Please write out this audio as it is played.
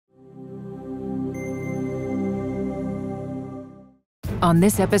On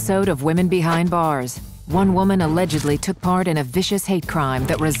this episode of Women Behind Bars, one woman allegedly took part in a vicious hate crime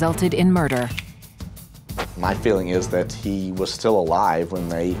that resulted in murder. My feeling is that he was still alive when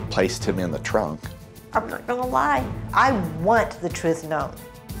they placed him in the trunk. I'm not gonna lie, I want the truth known.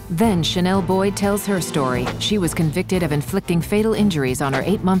 Then Chanel Boyd tells her story. She was convicted of inflicting fatal injuries on her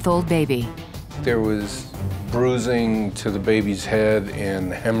 8-month-old baby. There was bruising to the baby's head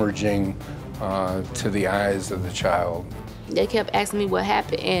and hemorrhaging to the eyes of the child. They kept asking me what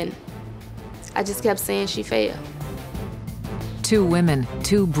happened, and I just kept saying she failed. 2 women,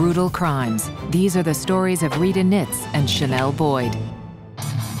 2 brutal crimes. These are the stories of Rita Nitz and Chanel Boyd.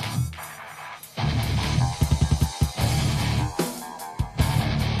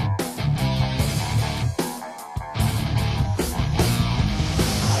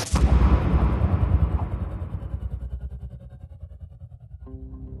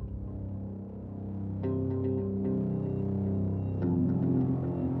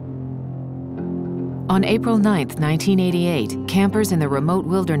 On April 9, 1988, campers in the remote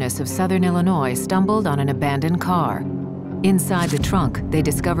wilderness of southern Illinois stumbled on an abandoned car. Inside the trunk, they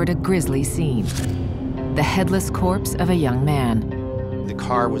discovered a grisly scene: the headless corpse of a young man. The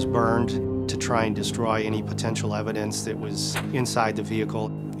car was burned to try and destroy any potential evidence that was inside the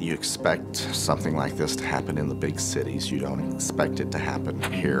vehicle. You expect something like this to happen in the big cities. You don't expect it to happen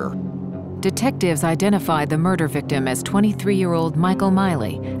here. Detectives identified the murder victim as 23-year-old Michael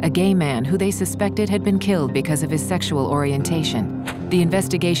Miley, a gay man who they suspected had been killed because of his sexual orientation. The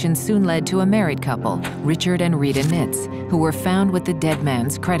investigation soon led to a married couple, Richard and Rita Nitz, who were found with the dead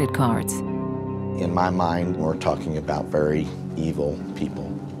man's credit cards. In my mind, we're talking about very evil people.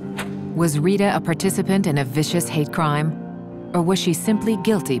 Was Rita a participant in a vicious hate crime? Or was she simply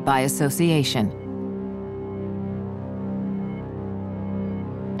guilty by association?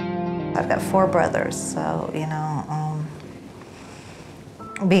 I've got 4 brothers, so,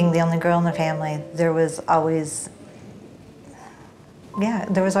 being the only girl in the family, there was always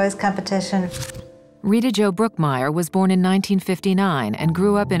competition. Rita Jo Brookmeyer was born in 1959 and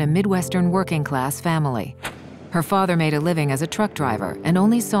grew up in a Midwestern working-class family. Her father made a living as a truck driver and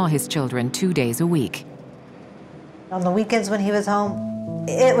only saw his children 2 days a week. On the weekends when he was home,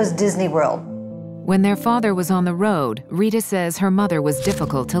 it was Disney World. When their father was on the road, Rita says her mother was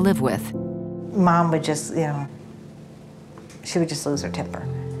difficult to live with. Mom would just, she would just lose her temper.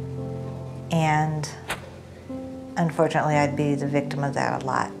 And unfortunately, I'd be the victim of that a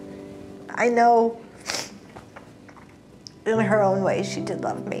lot. I know in her own way she did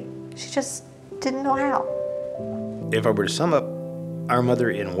love me. She just didn't know how. If I were to sum up our mother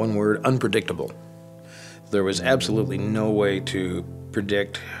in one word, unpredictable. There was absolutely no way to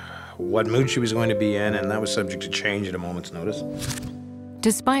predict what mood she was going to be in, and that was subject to change at a moment's notice.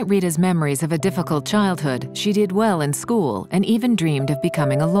 Despite Rita's memories of a difficult childhood, she did well in school and even dreamed of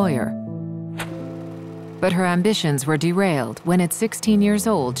becoming a lawyer. But her ambitions were derailed when at 16 years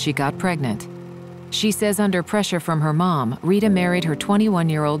old she got pregnant. She says under pressure from her mom, Rita married her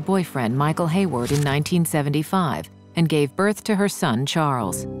 21-year-old boyfriend Michael Hayward in 1975 and gave birth to her son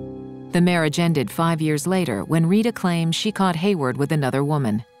Charles. The marriage ended 5 years later when Rita claims she caught Hayward with another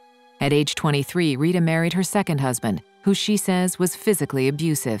woman. At age 23, Rita married her second husband, who she says was physically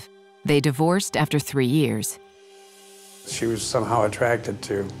abusive. They divorced after 3 years. She was somehow attracted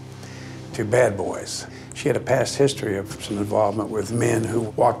to bad boys. She had a past history of some involvement with men who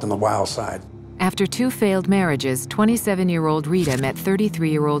walked on the wild side. After 2 failed marriages, 27-year-old Rita met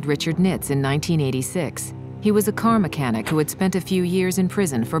 33-year-old Richard Nitz in 1986. He was a car mechanic who had spent a few years in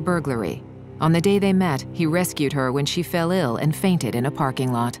prison for burglary. On the day they met, he rescued her when she fell ill and fainted in a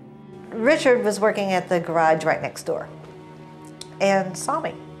parking lot. Richard was working at the garage right next door and saw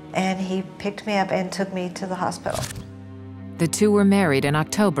me. And he picked me up and took me to the hospital. The 2 were married in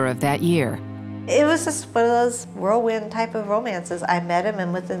October of that year. It was just one of those whirlwind type of romances. I met him,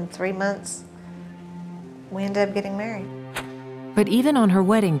 and within 3 months, we ended up getting married. But even on her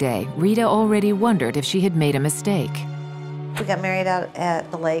wedding day, Rita already wondered if she had made a mistake. We got married out at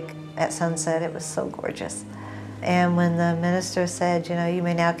the lake at sunset. It was so gorgeous. And when the minister said, you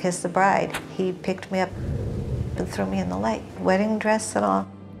may now kiss the bride, he picked me up and threw me in the lake, wedding dress and all.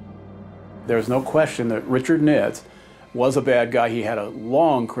 There's no question that Richard Nitz was a bad guy. He had a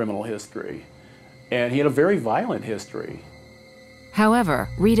long criminal history, and he had a very violent history. However,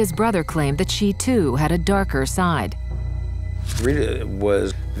 Rita's brother claimed that she too had a darker side. Rita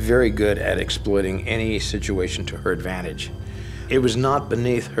was very good at exploiting any situation to her advantage. It was not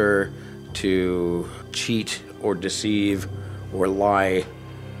beneath her to cheat or deceive or lie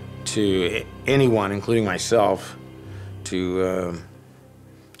to anyone, including myself, to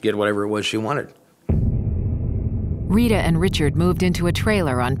get whatever it was she wanted. Rita and Richard moved into a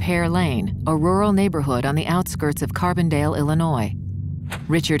trailer on Pear Lane, a rural neighborhood on the outskirts of Carbondale, Illinois.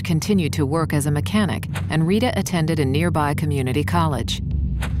 Richard continued to work as a mechanic, and Rita attended a nearby community college.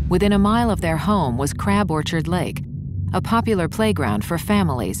 Within a mile of their home was Crab Orchard Lake, a popular playground for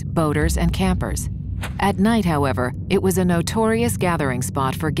families, boaters, and campers. At night, however, it was a notorious gathering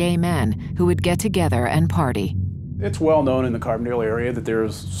spot for gay men who would get together and party. It's well known in the Carbondale area that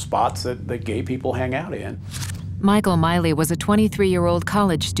there's spots that gay people hang out in. Michael Miley was a 23-year-old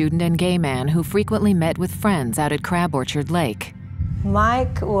college student and gay man who frequently met with friends out at Crab Orchard Lake.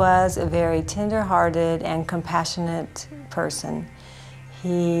 Mike was a very tender-hearted and compassionate person.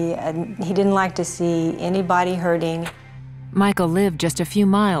 He didn't like to see anybody hurting. Michael lived just a few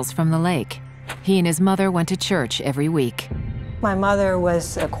miles from the lake. He and his mother went to church every week. My mother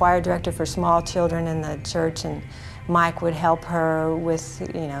was a choir director for small children in the church, and Mike would help her with,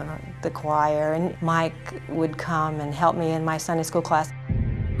 the choir, and Mike would come and help me in my Sunday school class.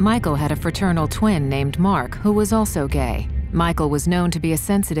 Michael had a fraternal twin named Mark, who was also gay. Michael was known to be a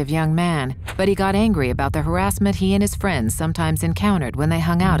sensitive young man, but he got angry about the harassment he and his friends sometimes encountered when they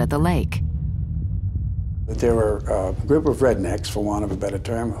hung out at the lake. There were a group of rednecks, for want of a better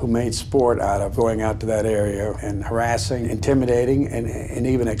term, who made sport out of going out to that area and harassing, intimidating, and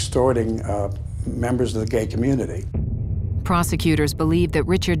even extorting members of the gay community. Prosecutors believed that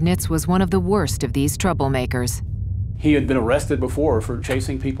Richard Nitz was one of the worst of these troublemakers. He had been arrested before for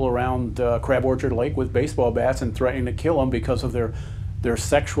chasing people around Crab Orchard Lake with baseball bats and threatening to kill them because of their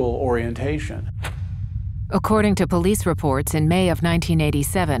sexual orientation. According to police reports, in May of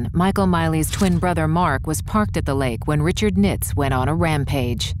 1987, Michael Miley's twin brother Mark was parked at the lake when Richard Nitz went on a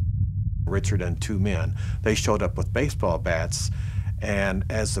rampage. Richard and two men, they showed up with baseball bats, and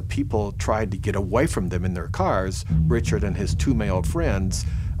as the people tried to get away from them in their cars, Richard and his two male friends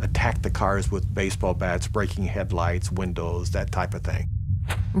attacked the cars with baseball bats, breaking headlights, windows, that type of thing.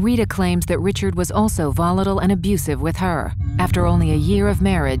 Rita claims that Richard was also volatile and abusive with her. After only a year of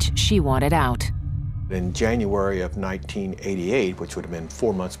marriage, she wanted out. In January of 1988, which would have been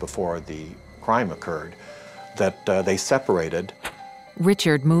 4 months before the crime occurred, that they separated.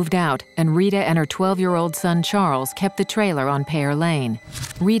 Richard moved out, and Rita and her 12-year-old son Charles kept the trailer on Pear Lane.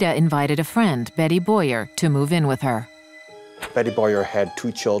 Rita invited a friend, Betty Boyer, to move in with her. Betty Boyer had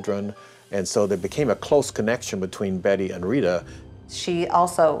two children, and so there became a close connection between Betty and Rita. She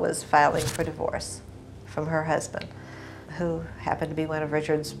also was filing for divorce from her husband, who happened to be one of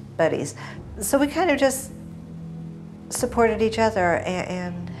Richard's buddies. So we kind of just supported each other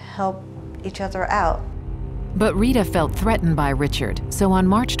and helped each other out. But Rita felt threatened by Richard, so on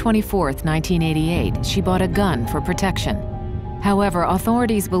March 24, 1988, she bought a gun for protection. However,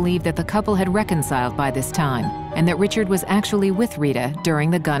 authorities believe that the couple had reconciled by this time and that Richard was actually with Rita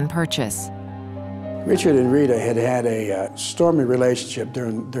during the gun purchase. Richard and Rita had had a stormy relationship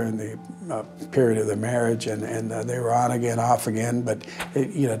during the period of their marriage, and they were on again, off again. But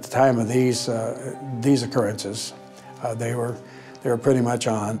at the time of these occurrences, they were pretty much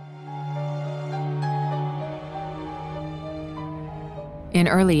on. In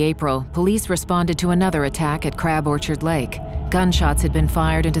early April, police responded to another attack at Crab Orchard Lake. Gunshots had been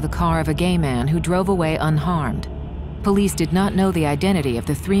fired into the car of a gay man who drove away unharmed. Police did not know the identity of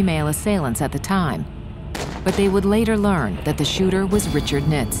the three male assailants at the time, but they would later learn that the shooter was Richard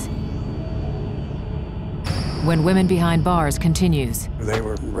Nitz. When Women Behind Bars continues. They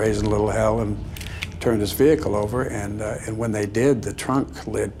were raising a little hell and turned his vehicle over, and when they did, the trunk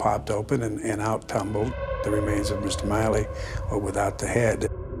lid popped open and out tumbled the remains of Mr. Miley, without the head.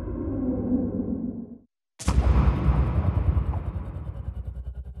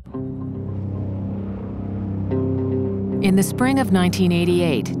 In the spring of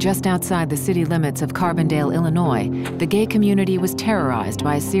 1988, just outside the city limits of Carbondale, Illinois, the gay community was terrorized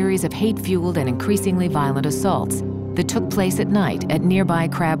by a series of hate-fueled and increasingly violent assaults that took place at night at nearby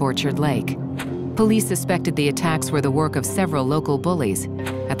Crab Orchard Lake. Police suspected the attacks were the work of several local bullies.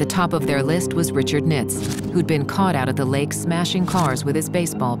 At the top of their list was Richard Nitz, who'd been caught out at the lake smashing cars with his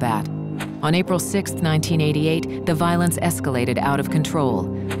baseball bat. On April 6, 1988, the violence escalated out of control.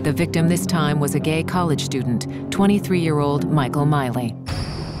 The victim this time was a gay college student, 23-year-old Michael Miley.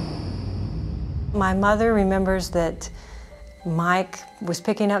 My mother remembers that Mike was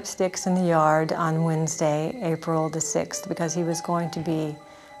picking up sticks in the yard on Wednesday, April the 6th, because he was going to be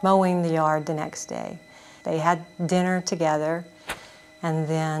mowing the yard the next day. They had dinner together, and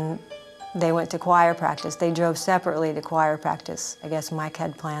then they went to choir practice. They drove separately to choir practice. I guess Mike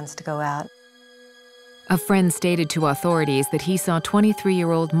had plans to go out. A friend stated to authorities that he saw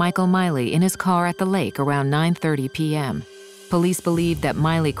 23-year-old Michael Miley in his car at the lake around 9:30 p.m. Police believed that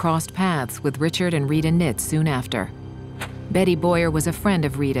Miley crossed paths with Richard and Rita Nitz soon after. Betty Boyer was a friend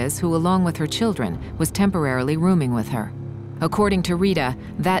of Rita's who, along with her children, was temporarily rooming with her. According to Rita,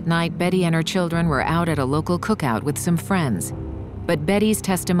 that night Betty and her children were out at a local cookout with some friends. But Betty's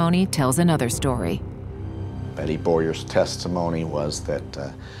testimony tells another story. Betty Boyer's testimony was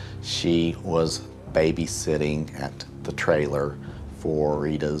that she was babysitting at the trailer for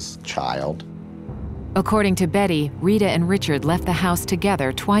Rita's child. According to Betty, Rita and Richard left the house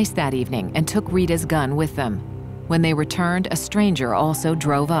together twice that evening and took Rita's gun with them. When they returned, a stranger also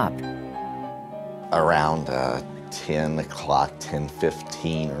drove up. Around 10 o'clock,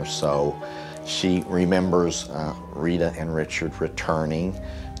 10:15 or so, she remembers Rita and Richard returning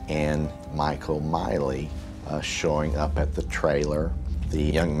and Michael Miley showing up at the trailer, the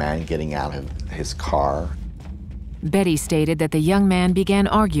young man getting out of his car. Betty stated that the young man began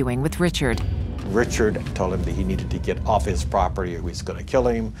arguing with Richard. Richard told him that he needed to get off his property or he was going to kill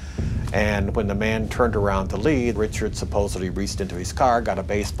him. And when the man turned around to leave, Richard supposedly reached into his car, got a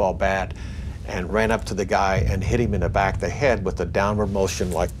baseball bat, and ran up to the guy and hit him in the back of the head with a downward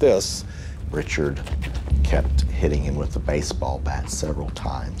motion like this. Richard kept hitting him with the baseball bat several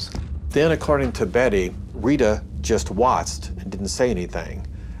times. Then, according to Betty, Rita just watched and didn't say anything.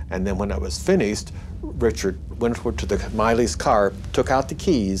 And then when it was finished, Richard went over to the Miley's car, took out the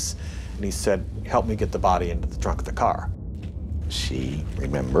keys, and he said, "Help me get the body into the trunk of the car." She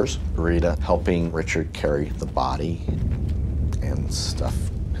remembers Rita helping Richard carry the body and stuff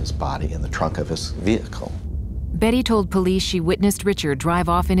his body in the trunk of his vehicle. Betty told police she witnessed Richard drive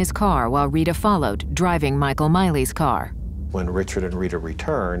off in his car while Rita followed, driving Michael Miley's car. When Richard and Rita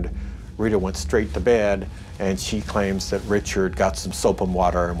returned, Rita went straight to bed, and she claims that Richard got some soap and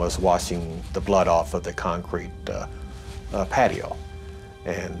water and was washing the blood off of the concrete patio.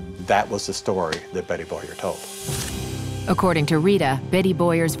 And that was the story that Betty Boyer told. According to Rita, Betty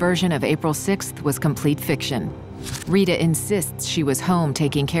Boyer's version of April 6th was complete fiction. Rita insists she was home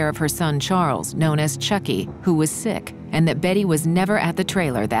taking care of her son Charles, known as Chucky, who was sick, and that Betty was never at the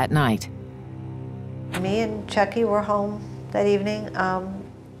trailer that night. Me and Chucky were home that evening.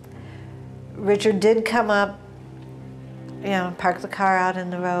 Richard did come up, park the car out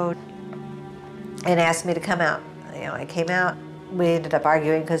in the road and asked me to come out. I came out. We ended up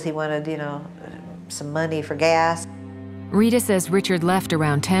arguing because he wanted, some money for gas. Rita says Richard left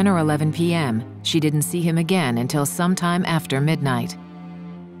around 10 or 11 p.m. She didn't see him again until sometime after midnight.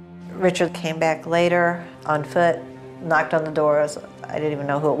 Richard came back later on foot, knocked on the doors. I didn't even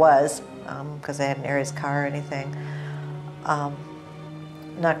know who it was because I hadn't aired his car or anything.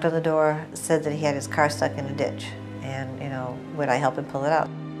 Knocked on the door, said that he had his car stuck in a ditch and, would I help him pull it out?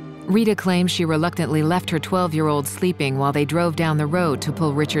 Rita claims she reluctantly left her 12-year-old sleeping while they drove down the road to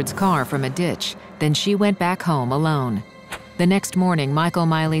pull Richard's car from a ditch. Then she went back home alone. The next morning, Michael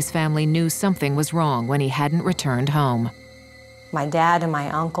Miley's family knew something was wrong when he hadn't returned home. My dad and my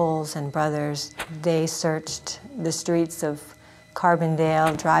uncles and brothers, they searched the streets of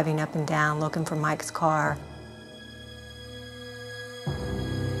Carbondale, driving up and down, looking for Mike's car.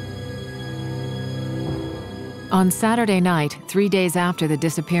 On Saturday night, 3 days after the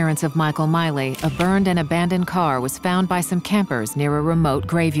disappearance of Michael Miley, a burned and abandoned car was found by some campers near a remote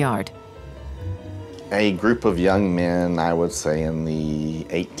graveyard. A group of young men, I would say in the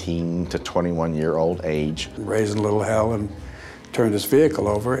 18 to 21-year-old age. Raising a little hell and turned his vehicle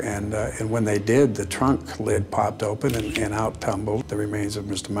over, and when they did, the trunk lid popped open and out tumbled the remains of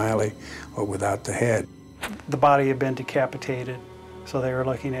Mr. Miley, without the head. The body had been decapitated, so they were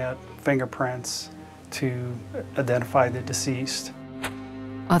looking at fingerprints to identify the deceased.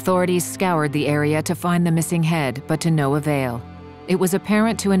 Authorities scoured the area to find the missing head, but to no avail. It was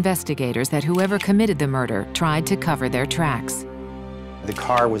apparent to investigators that whoever committed the murder tried to cover their tracks. The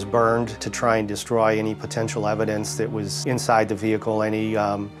car was burned to try and destroy any potential evidence that was inside the vehicle. Any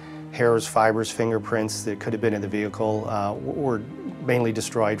hairs, fibers, fingerprints that could have been in the vehicle were mainly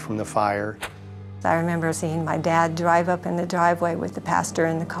destroyed from the fire. I remember seeing my dad drive up in the driveway with the pastor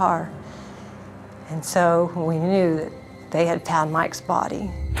in the car. And so we knew that they had found Mike's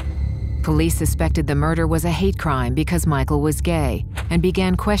body. Police suspected the murder was a hate crime because Michael was gay and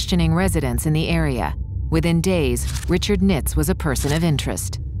began questioning residents in the area. Within days, Richard Nitz was a person of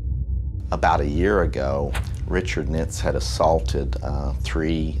interest. About a year ago, Richard Nitz had assaulted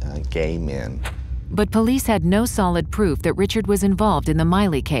 3 gay men. But police had no solid proof that Richard was involved in the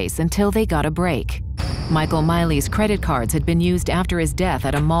Miley case until they got a break. Michael Miley's credit cards had been used after his death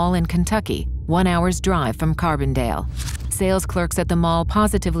at a mall in Kentucky, 1 hour's drive from Carbondale. Sales clerks at the mall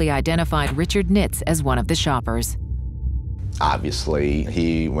positively identified Richard Nitz as one of the shoppers. Obviously,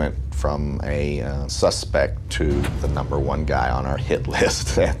 he went from a suspect to the #1 guy on our hit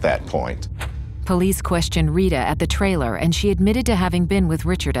list at that point. Police questioned Rita at the trailer, and she admitted to having been with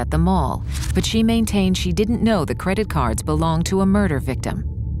Richard at the mall, but she maintained she didn't know the credit cards belonged to a murder victim.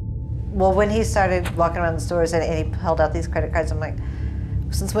 Well, when he started walking around the stores and he held out these credit cards, I'm like,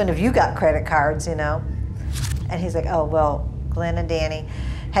 since when have you got credit cards, you know? And he's like, oh, well, Glenn and Danny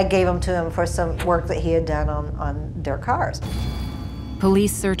had gave them to him for some work that he had done on their cars.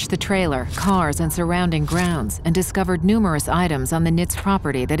 Police searched the trailer, cars, and surrounding grounds and discovered numerous items on the Nitz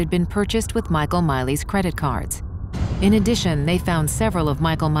property that had been purchased with Michael Miley's credit cards. In addition, they found several of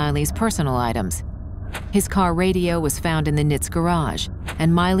Michael Miley's personal items. His car radio was found in the Nitz garage,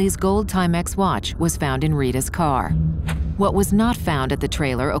 and Miley's gold Timex watch was found in Rita's car. What was not found at the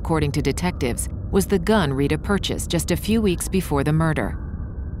trailer, according to detectives, was the gun Rita purchased just a few weeks before the murder.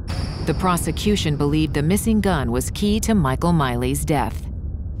 The prosecution believed the missing gun was key to Michael Miley's death.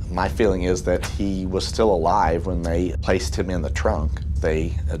 My feeling is that he was still alive when they placed him in the trunk.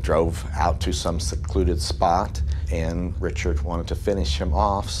 They drove out to some secluded spot, and Richard wanted to finish him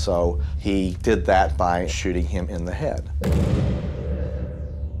off, so he did that by shooting him in the head.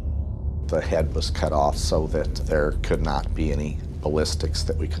 The head was cut off so that there could not be any ballistics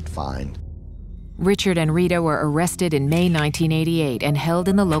that we could find. Richard and Rita were arrested in May 1988 and held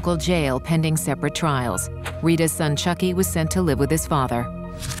in the local jail pending separate trials. Rita's son Chucky was sent to live with his father.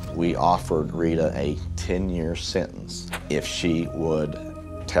 We offered Rita a 10-year sentence if she would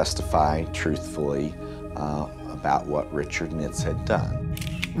testify truthfully about what Richard Nitz had done.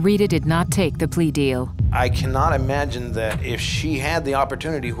 Rita did not take the plea deal. I cannot imagine that if she had the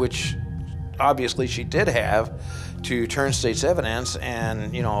opportunity, which obviously she did have, to turn state's evidence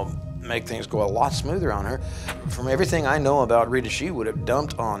and, you know, make things go a lot smoother on her. From everything I know about Rita, she would have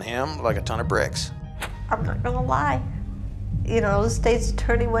dumped on him like a ton of bricks. I'm not gonna lie. You know, the state's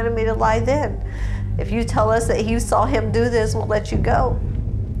attorney wanted me to lie then. If you tell us that you saw him do this, we'll let you go.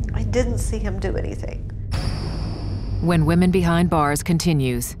 I didn't see him do anything. When Women Behind Bars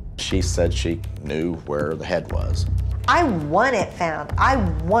continues. She said she knew where the head was. I want it found. I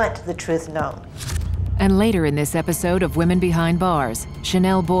want the truth known. And later in this episode of Women Behind Bars,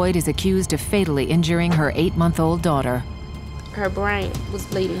 Chanel Boyd is accused of fatally injuring her 8-month-old daughter. Her brain was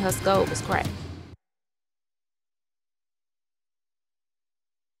bleeding, her skull was cracked.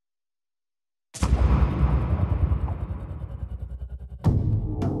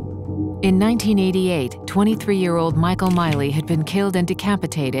 In 1988, 23-year-old Michael Miley had been killed and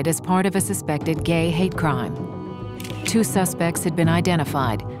decapitated as part of a suspected gay hate crime. 2 suspects had been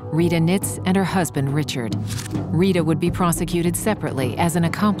identified, Rita Nitz and her husband, Richard. Rita would be prosecuted separately as an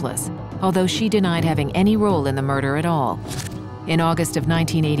accomplice, although she denied having any role in the murder at all. In August of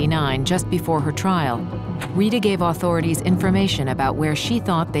 1989, just before her trial, Rita gave authorities information about where she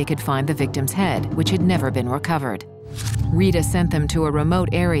thought they could find the victim's head, which had never been recovered. Rita sent them to a remote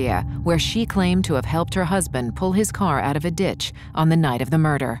area where she claimed to have helped her husband pull his car out of a ditch on the night of the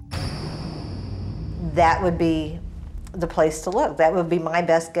murder. That would be the place to look. That would be my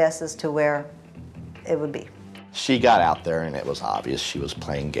best guess as to where it would be. She got out there and it was obvious she was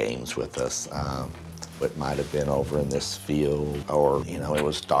playing games with us. It might have been over in this field, or, you know, it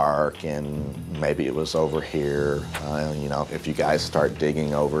was dark and maybe it was over here. You know, if you guys start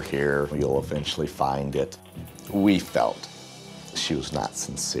digging over here, you'll eventually find it. We felt she was not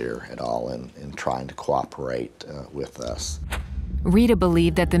sincere at all in trying to cooperate with us. Rita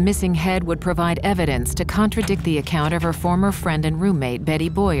believed that the missing head would provide evidence to contradict the account of her former friend and roommate, Betty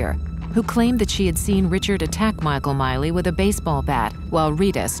Boyer, who claimed that she had seen Richard attack Michael Miley with a baseball bat while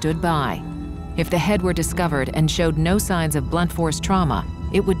Rita stood by. If the head were discovered and showed no signs of blunt force trauma,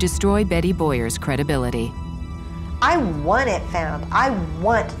 it would destroy Betty Boyer's credibility. I want it found. I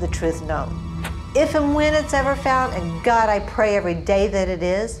want the truth known. If and when it's ever found, and God, I pray every day that it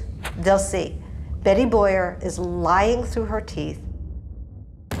is, they'll see. Betty Boyer is lying through her teeth.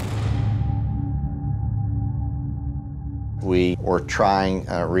 We were trying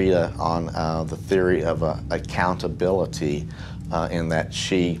Rita on the theory of accountability in that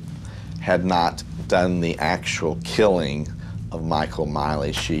she had not done the actual killing of Michael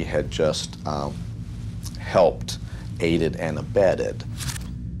Miley. She had just helped, aided, and abetted.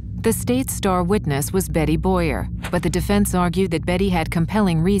 The state's star witness was Betty Boyer, but the defense argued that Betty had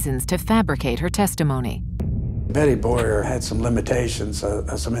compelling reasons to fabricate her testimony. Betty Boyer had some limitations,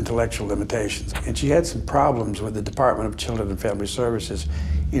 some intellectual limitations, and she had some problems with the Department of Children and Family Services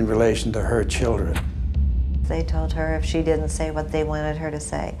in relation to her children. They told her if she didn't say what they wanted her to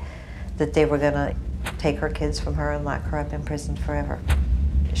say, that they were going to take her kids from her and lock her up in prison forever.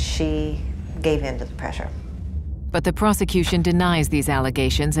 She gave in to the pressure. But the prosecution denies these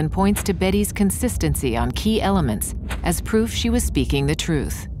allegations and points to Betty's consistency on key elements as proof she was speaking the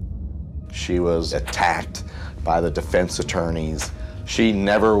truth. She was attacked by the defense attorneys. She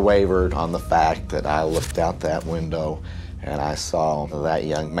never wavered on the fact that I looked out that window and I saw that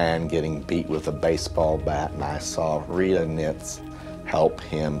young man getting beat with a baseball bat, and I saw Rita Nitz help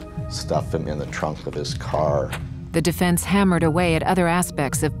him stuff him in the trunk of his car. The defense hammered away at other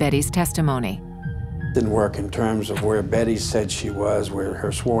aspects of Betty's testimony. Didn't work in terms of where Betty said she was, where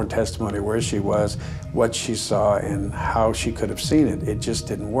her sworn testimony, where she was, what she saw, and how she could have seen it. It just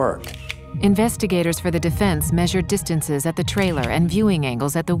didn't work. Investigators for the defense measured distances at the trailer and viewing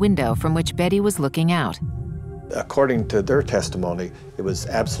angles at the window from which Betty was looking out. According to their testimony, it was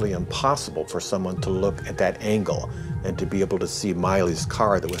absolutely impossible for someone to look at that angle and to be able to see Miley's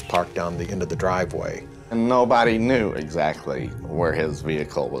car that was parked down the end of the driveway. And nobody knew exactly where his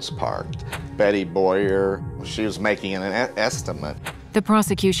vehicle was parked. Betty Boyer, she was making an estimate. The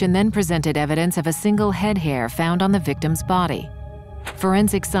prosecution then presented evidence of a single head hair found on the victim's body.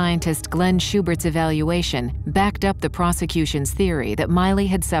 Forensic scientist Glenn Schubert's evaluation backed up the prosecution's theory that Miley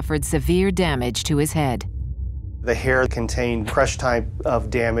had suffered severe damage to his head. The hair contained crush type of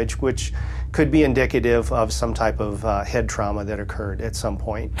damage, which could be indicative of some type of head trauma that occurred at some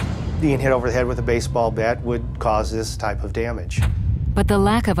point. Being hit over the head with a baseball bat would cause this type of damage. But the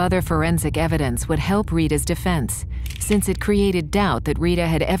lack of other forensic evidence would help Rita's defense, since it created doubt that Rita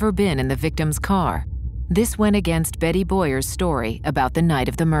had ever been in the victim's car. This went against Betty Boyer's story about the night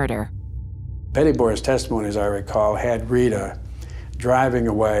of the murder. Betty Boyer's testimony, as I recall, had Rita driving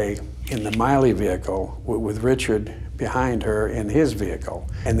away in the Miley vehicle with Richard behind her in his vehicle.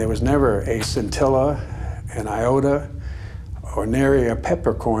 And there was never a scintilla, an iota, or nary a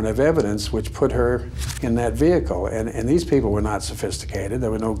peppercorn of evidence which put her in that vehicle. And these people were not sophisticated.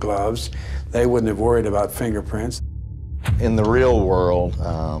 There were no gloves. They wouldn't have worried about fingerprints. In the real world,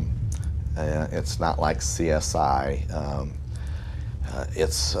 it's not like CSI.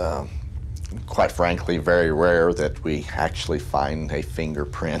 It's quite frankly very rare that we actually find a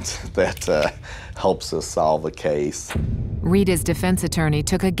fingerprint that helps us solve a case. Rita's defense attorney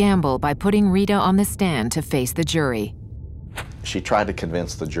took a gamble by putting Rita on the stand to face the jury. She tried to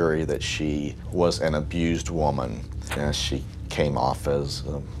convince the jury that she was an abused woman. She came off as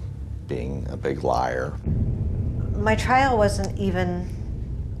being a big liar. My trial wasn't even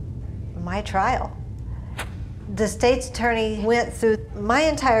my trial. The state's attorney went through my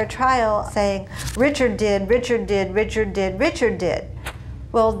entire trial saying, Richard did, Richard did, Richard did, Richard did.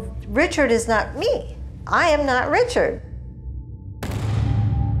 Well, Richard is not me. I am not Richard.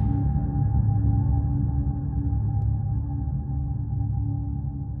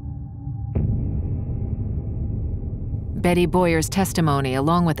 Betty Boyer's testimony,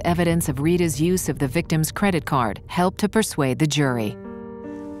 along with evidence of Rita's use of the victim's credit card, helped to persuade the jury.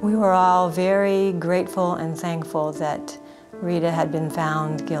 We were all very grateful and thankful that Rita had been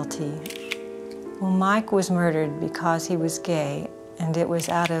found guilty. Well, Mike was murdered because he was gay, and it was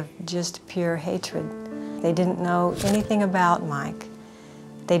out of just pure hatred. They didn't know anything about Mike.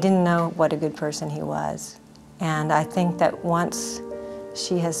 They didn't know what a good person he was. And I think that once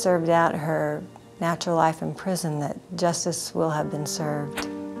she has served out her natural life in prison, that justice will have been served.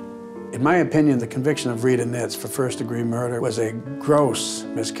 In my opinion, the conviction of Rita Nitz for first-degree murder was a gross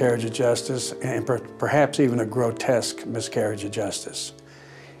miscarriage of justice, and perhaps even a grotesque miscarriage of justice.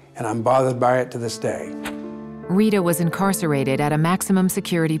 And I'm bothered by it to this day. Rita was incarcerated at a maximum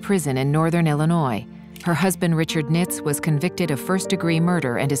security prison in northern Illinois. Her husband, Richard Nitz, was convicted of first-degree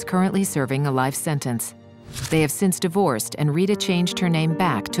murder and is currently serving a life sentence. They have since divorced, and Rita changed her name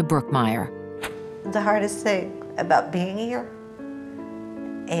back to Brookmeyer. The hardest thing about being here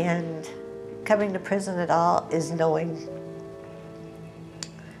and coming to prison at all is knowing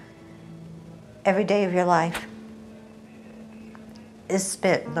every day of your life is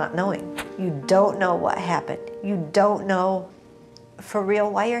spent not knowing. You don't know what happened. You don't know for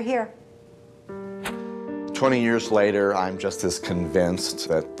real why you're here. 20 years later, I'm just as convinced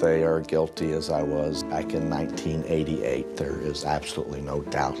that they are guilty as I was back in 1988. There is absolutely no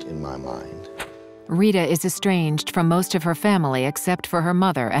doubt in my mind. Rita is estranged from most of her family except for her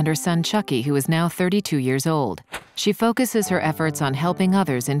mother and her son Chucky, who is now 32 years old. She focuses her efforts on helping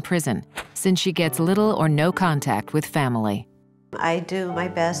others in prison, since she gets little or no contact with family. I do my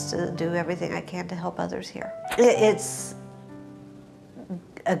best to do everything I can to help others here. It's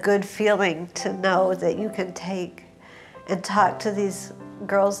a good feeling to know that you can take and talk to these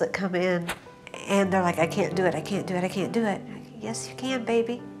girls that come in and they're like, I can't do it, I can't do it, I can't do it. Yes, you can,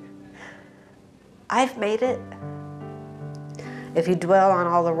 baby. I've made it. If you dwell on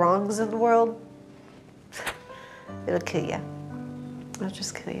all the wrongs in the world, it'll kill you. It'll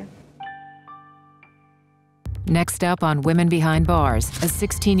just kill you. Next up on Women Behind Bars, a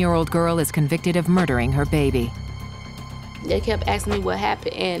 16-year-old girl is convicted of murdering her baby. They kept asking me what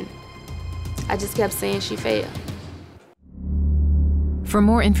happened, and I just kept saying she failed. For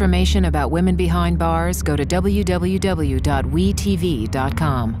more information about Women Behind Bars, go to www.wetv.com.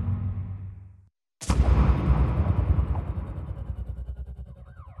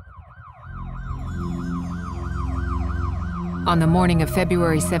 On the morning of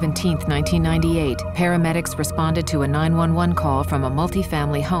February 17, 1998, paramedics responded to a 911 call from a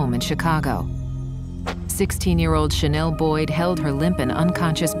multifamily home in Chicago. 16-year-old Chanel Boyd held her limp and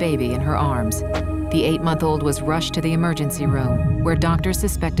unconscious baby in her arms. The 8-month-old was rushed to the emergency room, where doctors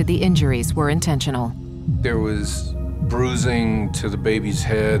suspected the injuries were intentional. There was bruising to the baby's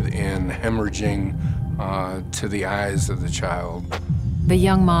head and hemorrhaging to the eyes of the child. The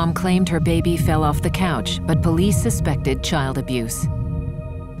young mom claimed her baby fell off the couch, but police suspected child abuse.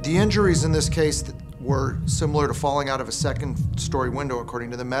 The injuries in this case were similar to falling out of a second-story window,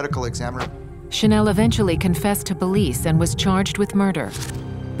 according to the medical examiner. Chanel eventually confessed to police and was charged with murder.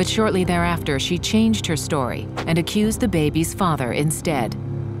 But shortly thereafter, she changed her story and accused the baby's father instead.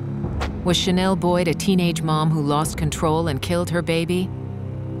 Was Chanel Boyd a teenage mom who lost control and killed her baby?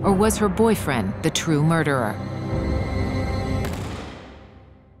 Or was her boyfriend the true murderer?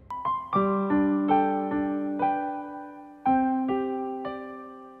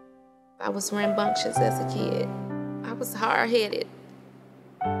 I was rambunctious as a kid. I was hard-headed.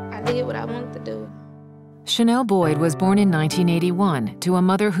 I did what I wanted to do. Chanel Boyd was born in 1981 to a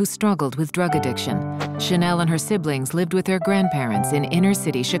mother who struggled with drug addiction. Chanel and her siblings lived with their grandparents in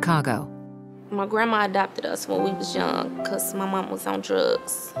inner-city Chicago. My grandma adopted us when we was young because my mom was on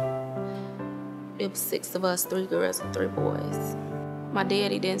drugs. It was 6 of us, 3 girls and 3 boys. My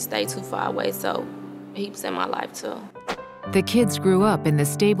daddy didn't stay too far away, so he was in my life too. The kids grew up in the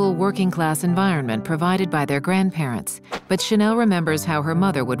stable working-class environment provided by their grandparents, but Chanel remembers how her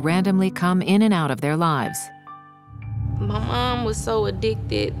mother would randomly come in and out of their lives. My mom was so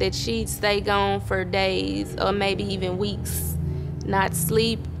addicted that she'd stay gone for days or maybe even weeks, not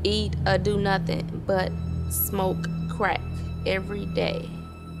sleep, eat, or do nothing but smoke crack every day.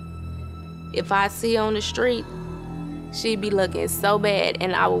 If I see her on the street, she'd be looking so bad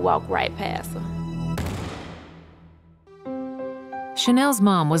and I would walk right past her. Chanel's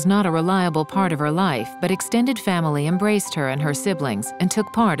mom was not a reliable part of her life, but extended family embraced her and her siblings and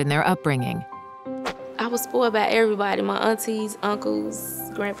took part in their upbringing. I was spoiled by everybody, my aunties, uncles,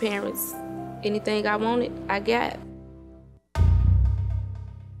 grandparents. Anything I wanted, I got.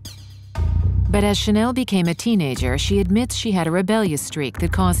 But as Chanel became a teenager, she admits she had a rebellious streak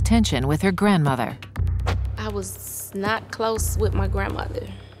that caused tension with her grandmother. I was not close with my grandmother.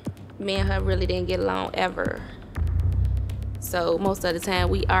 Me and her really didn't get along ever. So most of the time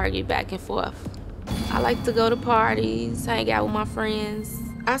we argued back and forth. I like to go to parties, hang out with my friends.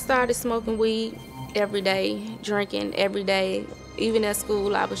 I started smoking weed every day, drinking every day. Even at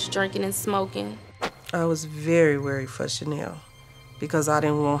school, I was drinking and smoking. I was very worried for Chanel because I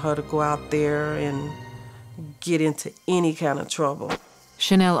didn't want her to go out there and get into any kind of trouble.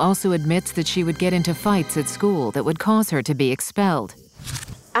 Chanel also admits that she would get into fights at school that would cause her to be expelled.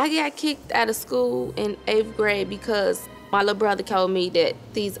 I got kicked out of school in 8th grade because my little brother told me that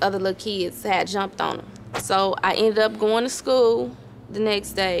these other little kids had jumped on him. So I ended up going to school the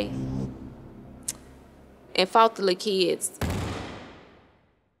next day and fought the little kids.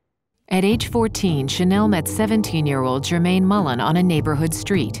 At age 14, Chanel met 17-year-old Jermaine Mullen on a neighborhood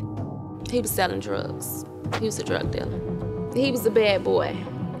street. He was selling drugs. He was a drug dealer. He was a bad boy,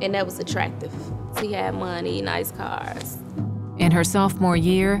 and that was attractive. He had money, nice cars. In her sophomore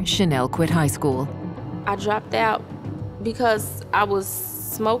year, Chanel quit high school. I dropped out because I was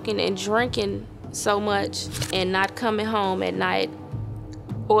smoking and drinking so much and not coming home at night,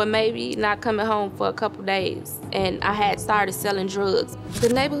 or maybe not coming home for a couple days. And I had started selling drugs. The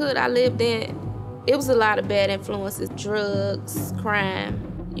neighborhood I lived in, it was a lot of bad influences, drugs,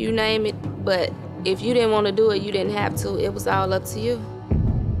 crime, you name it. But if you didn't want to do it, you didn't have to. It was all up to you.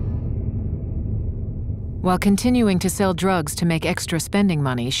 While continuing to sell drugs to make extra spending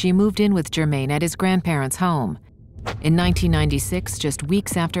money, she moved in with Jermaine at his grandparents' home. In 1996, just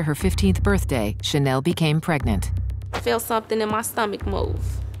weeks after her 15th birthday, Chanel became pregnant. I felt something in my stomach move,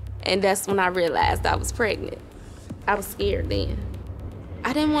 and that's when I realized I was pregnant. I was scared then.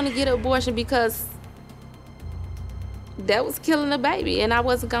 I didn't want to get an abortion because that was killing a baby, and I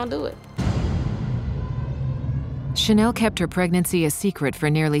wasn't gonna do it. Chanel kept her pregnancy a secret for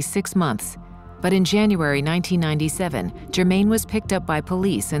nearly 6 months. But in January 1997, Jermaine was picked up by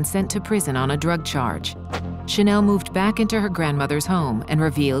police and sent to prison on a drug charge. Chanel moved back into her grandmother's home and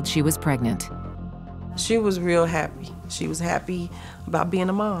revealed she was pregnant. She was real happy. She was happy about being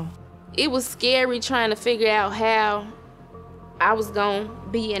a mom. It was scary trying to figure out how I was gonna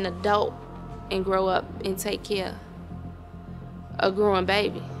be an adult and grow up and take care of a growing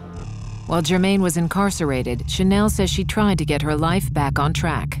baby. While Jermaine was incarcerated, Chanel says she tried to get her life back on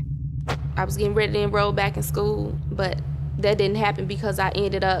track. I was getting ready to enroll back in school, but that didn't happen because I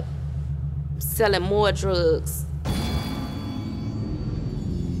ended up selling more drugs.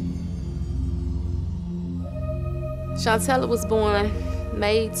 Shantella was born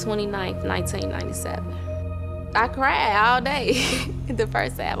May 29th, 1997. I cried all day the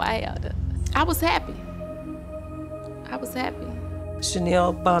first time I held her. I was happy. I was happy.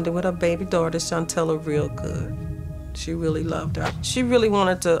 Chanel bonded with her baby daughter, Shantella, real good. She really loved her. She really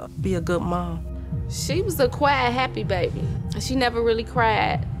wanted to be a good mom. She was a quiet, happy baby. She never really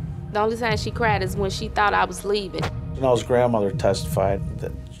cried. The only time she cried is when she thought I was leaving. Chanel's grandmother testified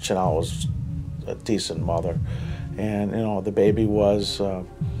that Chanel was a decent mother. And, the baby was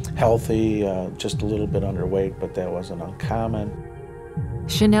healthy, just a little bit underweight, but that wasn't uncommon.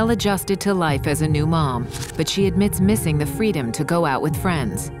 Chanel adjusted to life as a new mom, but she admits missing the freedom to go out with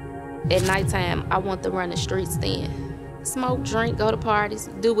friends. At nighttime, I want to run the streets then. Smoke, drink, go to parties,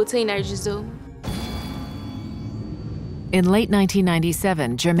 do what teenagers do. In late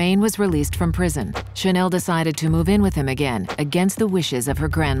 1997, Jermaine was released from prison. Chanel decided to move in with him again, against the wishes of her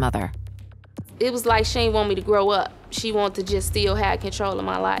grandmother. It was like she didn't want me to grow up. She wanted to just still have control of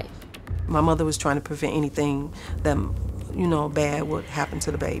my life. My mother was trying to prevent anything that, bad would happen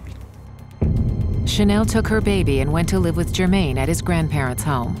to the baby. Chanel took her baby and went to live with Jermaine at his grandparents'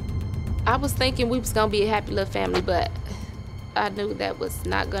 home. I was thinking we was gonna be a happy little family, but I knew that was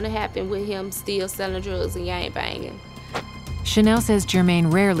not gonna happen with him still selling drugs and gang banging. Chanel says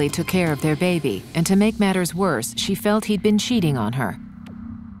Jermaine rarely took care of their baby, and to make matters worse, she felt he'd been cheating on her.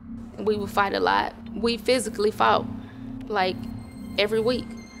 We would fight a lot. We physically fought, like, every week.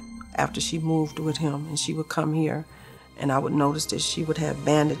 After she moved with him and she would come here, and I would notice that she would have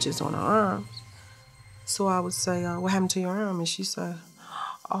bandages on her arms. So I would say, what happened to your arm? And she said,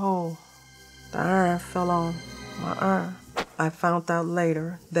 oh, the iron fell on my arm. I found out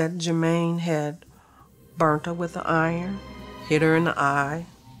later that Jermaine had burnt her with the iron, hit her in the eye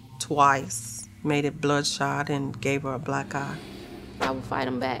twice, made it bloodshot, and gave her a black eye. I would fight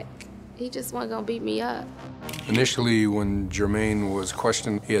him back. He just wasn't gonna beat me up. Initially, when Jermaine was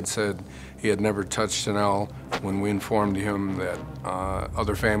questioned, he had said he had never touched Chanel. When we informed him that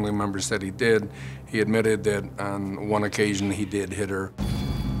other family members said he did, he admitted that on one occasion he did hit her.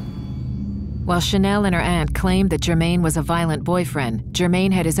 While Chanel and her aunt claimed that Jermaine was a violent boyfriend,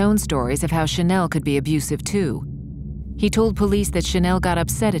 Jermaine had his own stories of how Chanel could be abusive too. He told police that Chanel got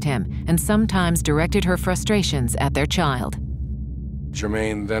upset at him and sometimes directed her frustrations at their child.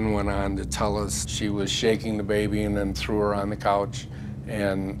 Jermaine then went on to tell us she was shaking the baby and then threw her on the couch.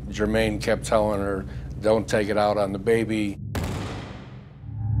 And Jermaine kept telling her, don't take it out on the baby.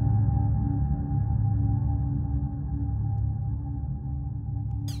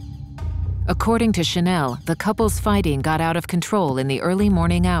 According to Chanel, the couple's fighting got out of control in the early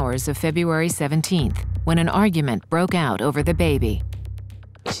morning hours of February 17th, when an argument broke out over the baby.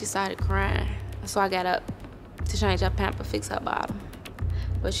 She started crying, so I got up to change her pamper, fix her bottom.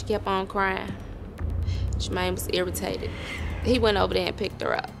 But she kept on crying. Jermaine was irritated. He went over there and picked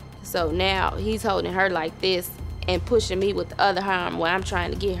her up. So now he's holding her like this and pushing me with the other arm while I'm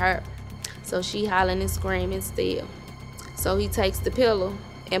trying to get her. So she hollering and screaming still. So he takes the pillow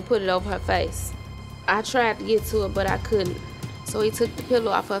and put it over her face. I tried to get to her, but I couldn't. So he took the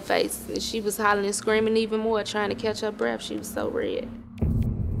pillow off her face, and she was hollering and screaming even more, trying to catch her breath. She was so red.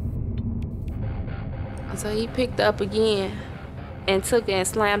 So he picked her up again and took her and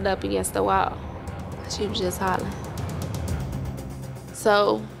slammed up against the wall. She was just hollering.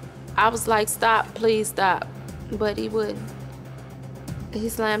 So I was like, stop, please stop. But he wouldn't. He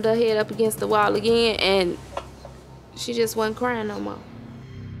slammed her head up against the wall again, and she just wasn't crying no more.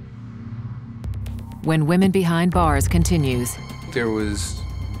 When Women Behind Bars continues. There was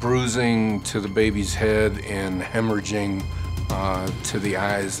bruising to the baby's head and hemorrhaging to the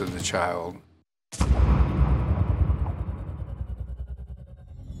eyes of the child.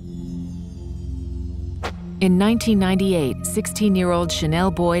 In 1998, 16-year-old Chanel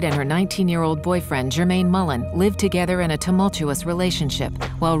Boyd and her 19-year-old boyfriend, Jermaine Mullen, lived together in a tumultuous relationship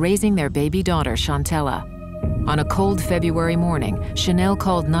while raising their baby daughter, Shantella. On a cold February morning, Chanel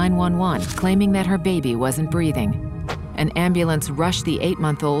called 911, claiming that her baby wasn't breathing. An ambulance rushed the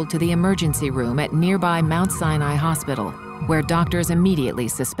 8-month-old to the emergency room at nearby Mount Sinai Hospital, where doctors immediately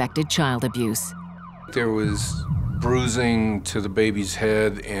suspected child abuse. There was bruising to the baby's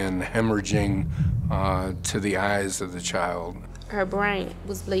head and hemorrhaging to the eyes of the child. Her brain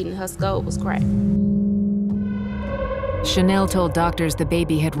was bleeding, her skull was cracked. Chanel told doctors the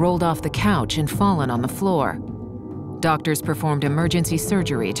baby had rolled off the couch and fallen on the floor. Doctors performed emergency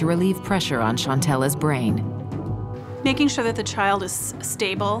surgery to relieve pressure on Chantella's brain. Making sure that the child is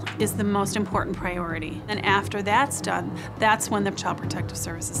stable is the most important priority. And after that's done, that's when the Child Protective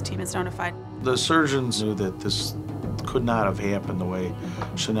Services team is notified. The surgeons knew that this could not have happened the way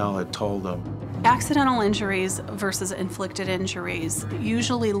Chanel had told them. Accidental injuries versus inflicted injuries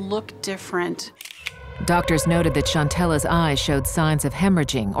usually look different. Doctors noted that Chantella's eyes showed signs of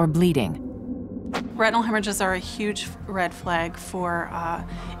hemorrhaging or bleeding. Retinal hemorrhages are a huge red flag for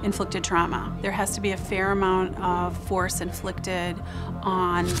inflicted trauma. There has to be a fair amount of force inflicted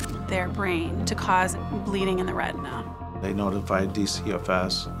on their brain to cause bleeding in the retina. They notified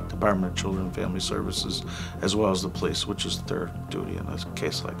DCFS, Department of Children and Family Services, as well as the police, which is their duty in a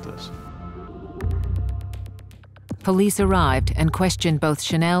case like this. Police arrived and questioned both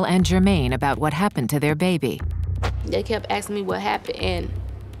Chanel and Jermaine about what happened to their baby. They kept asking me what happened, and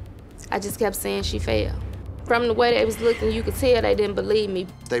I just kept saying she fell. From the way they was looking, you could tell they didn't believe me.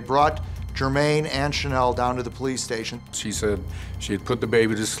 They brought Jermaine and Chanel down to the police station. She said she had put the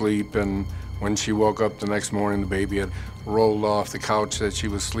baby to sleep, and when she woke up the next morning, the baby had rolled off the couch that she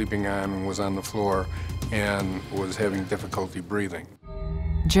was sleeping on and was on the floor and was having difficulty breathing.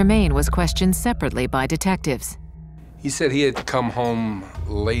 Jermaine was questioned separately by detectives. He said he had come home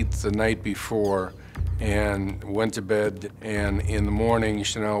late the night before and went to bed, and in the morning,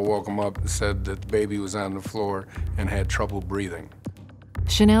 Chanel woke him up and said that the baby was on the floor and had trouble breathing.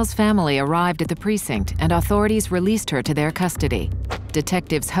 Chanel's family arrived at the precinct, and authorities released her to their custody.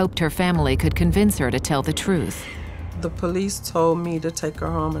 Detectives hoped her family could convince her to tell the truth. The police told me to take her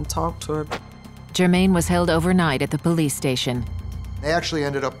home and talk to her. Jermaine was held overnight at the police station. They actually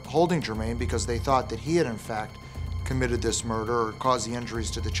ended up holding Jermaine because they thought that he had, in fact, committed this murder or caused the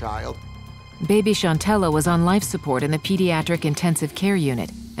injuries to the child. Baby Chantella was on life support in the pediatric intensive care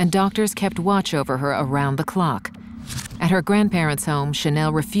unit, and doctors kept watch over her around the clock. At her grandparents' home,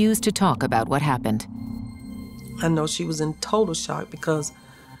 Chanel refused to talk about what happened. I know she was in total shock because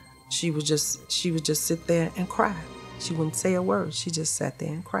she would just sit there and cry. She wouldn't say a word. She just sat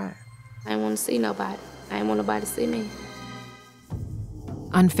there and cried. I didn't want to see nobody. I didn't want nobody to see me.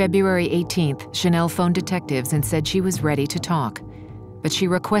 On February 18th, Chanel phoned detectives and said she was ready to talk, but she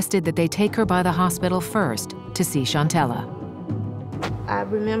requested that they take her by the hospital first to see Chantella. I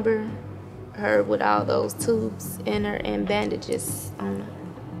remember her with all those tubes in her and bandages on her.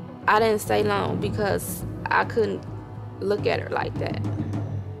 I didn't stay long because I couldn't look at her like that.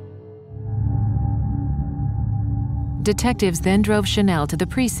 Detectives then drove Chanel to the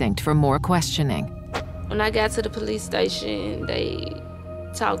precinct for more questioning. When I got to the police station, they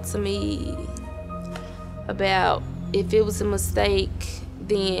talked to me about if it was a mistake,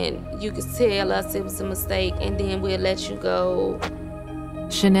 then you could tell us it was a mistake and then we'll let you go.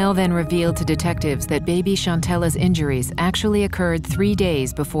 Chanel then revealed to detectives that baby Chantella's injuries actually occurred 3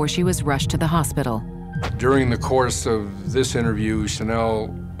 days before she was rushed to the hospital. During the course of this interview,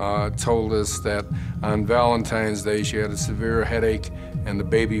 Chanel told us that on Valentine's Day she had a severe headache and the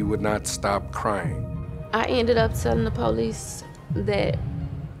baby would not stop crying. I ended up telling the police that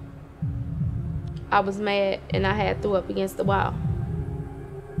I was mad and I had threw up against the wall.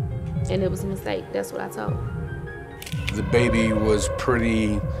 And it was a mistake, that's what I told. The baby was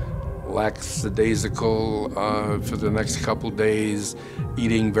pretty lackadaisical for the next couple days,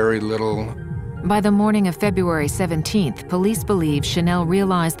 eating very little. By the morning of February 17th, police believe Chanel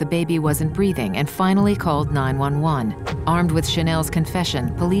realized the baby wasn't breathing and finally called 911. Armed with Chanel's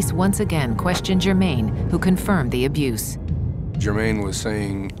confession, police once again questioned Jermaine, who confirmed the abuse. Jermaine was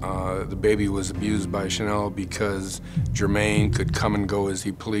saying the baby was abused by Chanel because Jermaine could come and go as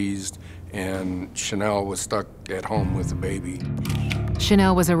he pleased, and Chanel was stuck at home with the baby.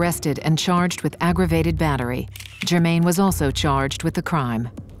 Chanel was arrested and charged with aggravated battery. Jermaine was also charged with the crime.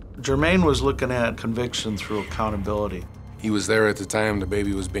 Jermaine was looking at conviction through accountability. He was there at the time the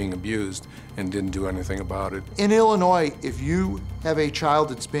baby was being abused and didn't do anything about it. In Illinois, if you have a child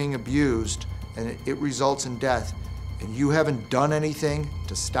that's being abused and it results in death, and you haven't done anything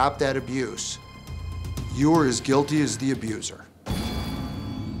to stop that abuse, you are as guilty as the abuser.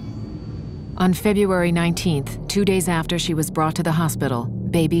 On February 19th, 2 days after she was brought to the hospital,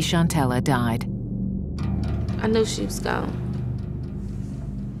 baby Chantella died. I knew she was gone.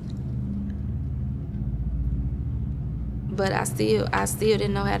 But I still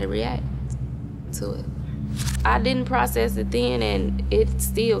didn't know how to react to it. I didn't process it then, and it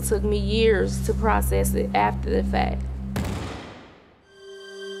still took me years to process it after the fact.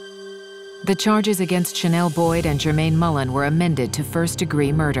 The charges against Chanel Boyd and Jermaine Mullen were amended to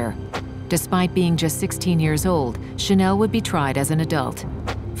first-degree murder. Despite being just 16 years old, Chanel would be tried as an adult.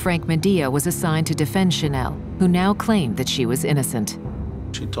 Frank Medea was assigned to defend Chanel, who now claimed that she was innocent.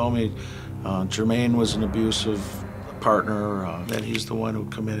 She told me Jermaine was an abusive partner, that he's the one who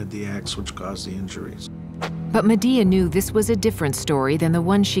committed the acts which caused the injuries. But Medea knew this was a different story than the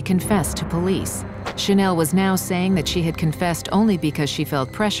one she confessed to police. Chanel was now saying that she had confessed only because she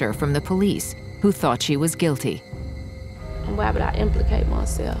felt pressure from the police, who thought she was guilty. And why would I implicate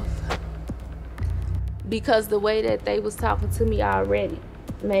myself? Because the way that they was talking to me already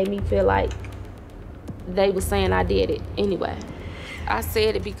made me feel like they were saying I did it anyway. I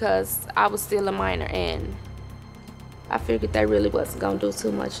said it because I was still a minor, and I figured they really wasn't gonna do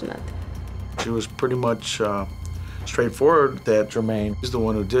too much nothing. She was pretty much straightforward that Jermaine is the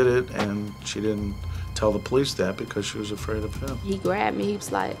one who did it, and she didn't tell the police that because she was afraid of him. He grabbed me, he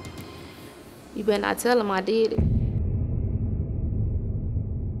was like, "You better not tell him I did it."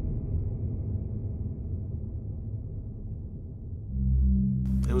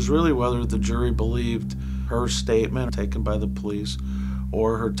 It was really whether the jury believed her statement taken by the police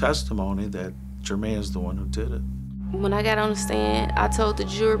or her testimony that Jermaine is the one who did it. When I got on the stand, I told the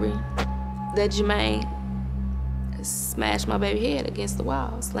jury that Jermaine smashed my baby head against the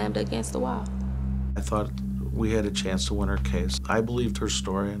wall, slammed it against the wall. I thought we had a chance to win her case. I believed her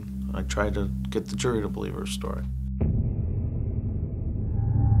story, and I tried to get the jury to believe her story.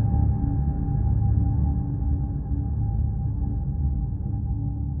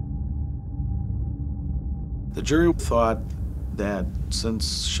 The jury thought that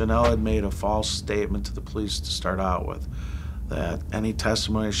since Chanel had made a false statement to the police to start out with, that any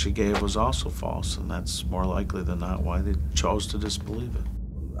testimony she gave was also false, and that's more likely than not why they chose to disbelieve it.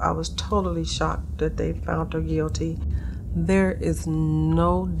 I was totally shocked that they found her guilty. There is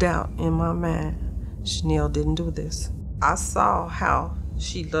no doubt in my mind Chanel didn't do this. I saw how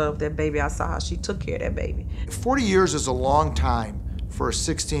she loved that baby. I saw how she took care of that baby. 40 years is a long time for a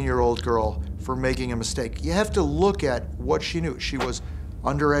 16-year-old girl for making a mistake. You have to look at what she knew. She was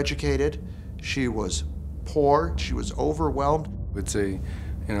undereducated, she was poor, she was overwhelmed. It's a,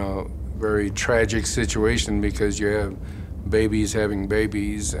 very tragic situation because you have babies having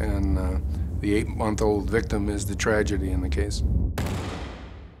babies, and the 8-month-old victim is the tragedy in the case.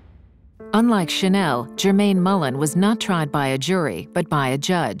 Unlike Chanel, Jermaine Mullen was not tried by a jury, but by a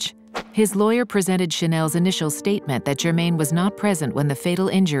judge. His lawyer presented Chanel's initial statement that Jermaine was not present when the fatal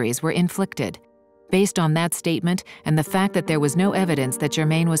injuries were inflicted. Based on that statement and the fact that there was no evidence that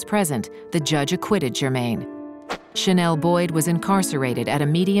Jermaine was present, the judge acquitted Jermaine. Chanel Boyd was incarcerated at a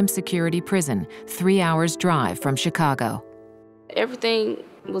medium-security prison, 3 hours' drive from Chicago. Everything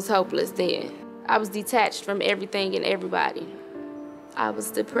was hopeless then. I was detached from everything and everybody. I was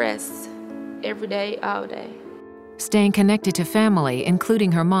depressed every day, all day. Staying connected to family,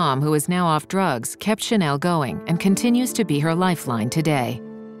 including her mom, who is now off drugs, kept Chanel going and continues to be her lifeline today.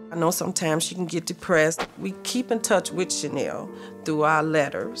 I know sometimes she can get depressed. We keep in touch with Chanel through our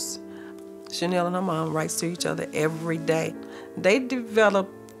letters. Chanel and her mom writes to each other every day.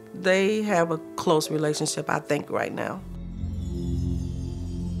 They have a close relationship, I think, right now.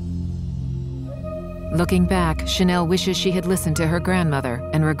 Looking back, Chanel wishes she had listened to her grandmother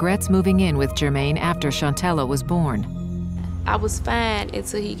and regrets moving in with Jermaine after Chantella was born. I was fine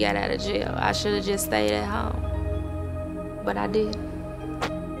until he got out of jail. I should have just stayed at home, but I did.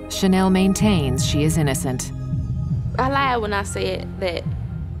 Chanel maintains she is innocent. I lied when I said that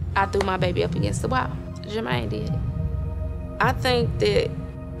I threw my baby up against the wall. Jermaine did it. I think that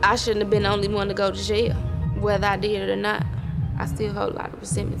I shouldn't have been the only one to go to jail. Whether I did it or not, I still hold a lot of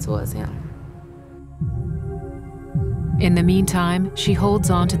resentment towards him. In the meantime, she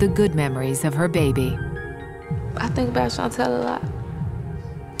holds on to the good memories of her baby. I think about Chantella a lot.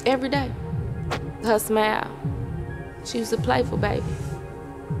 Every day. Her smile. She was a playful baby.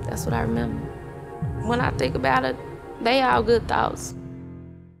 That's what I remember. When I think about it, they all good thoughts.